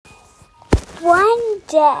One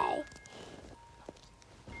day,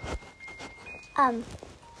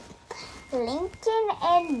 Lincoln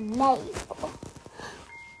and Mabel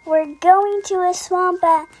were going to a swamp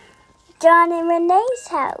at John and Renee's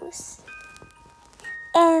house.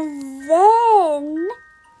 And then,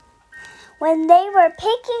 when they were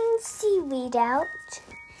picking seaweed out,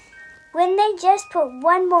 when they just put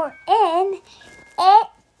one more in, it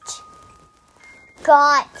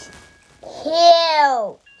got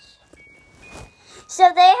huge.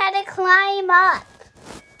 So they had to climb up.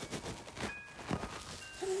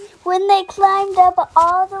 When they climbed up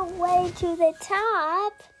all the way to the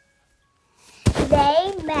top,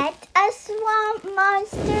 they met a swamp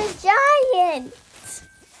monster giant.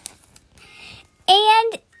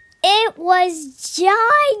 And it was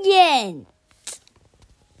giant.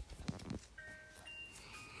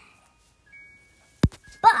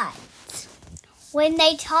 But when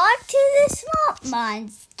they talked to the swamp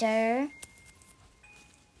monster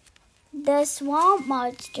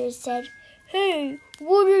said, "Hey,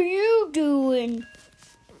 what are you doing?"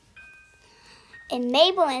 And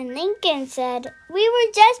Mabel and Lincoln said, "We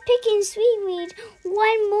were just picking sweetweed,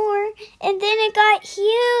 one more, and then it got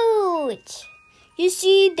huge. You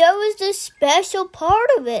see, that was the special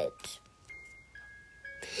part of it.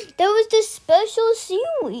 That was the special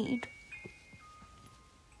seaweed."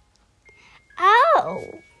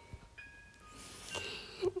 Oh.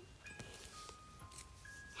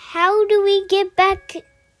 How do we get it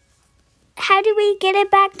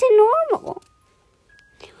back to normal?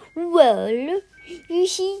 Well, you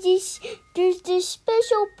see, there's this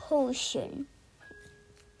special potion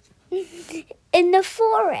in the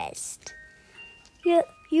forest. You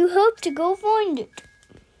hope to go find it.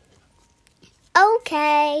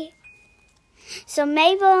 Okay. So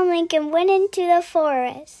Mabel and Lincoln went into the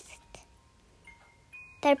forest.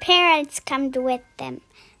 Their parents come with them.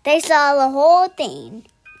 They saw the whole thing.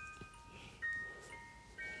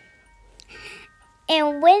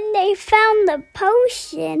 And when they found the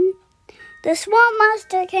potion, the swamp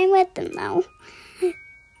monster came with them, though.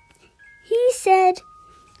 He said,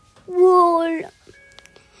 "Well,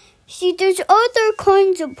 see, there's other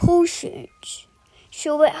kinds of potions,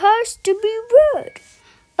 so it has to be red.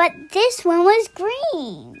 But this one was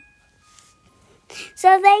green."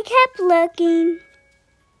 So they kept looking.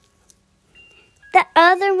 The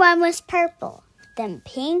other one was purple, then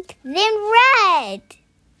pink, then red.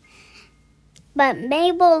 But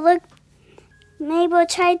Mabel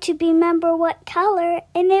tried to remember what color,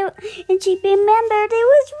 and she remembered it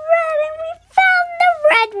was red, and we found the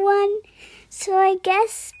red one. So I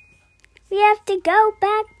guess we have to go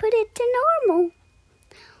back, put it to normal.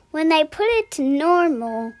 When they put it to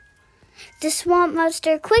normal, the swamp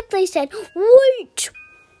monster quickly said, "Wait!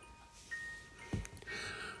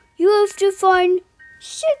 You have to find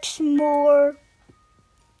 6 more."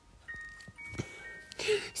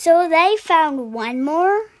 So they found 1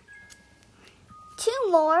 more, 2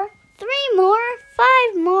 more, 3 more,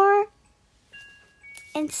 5 more,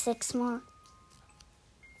 and 6 more.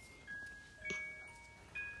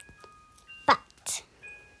 But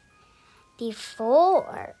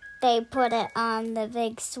before they put it on the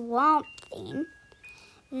big swamp thing,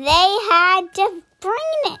 they had to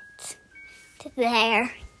bring it to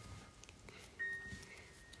there.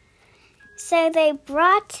 So they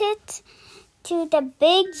brought it to the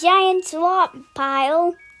big giant swamp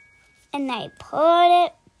pile, and they put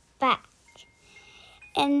it back.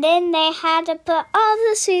 And then they had to put all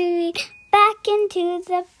the seaweed back into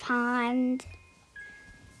the pond.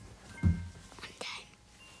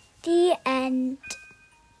 The end.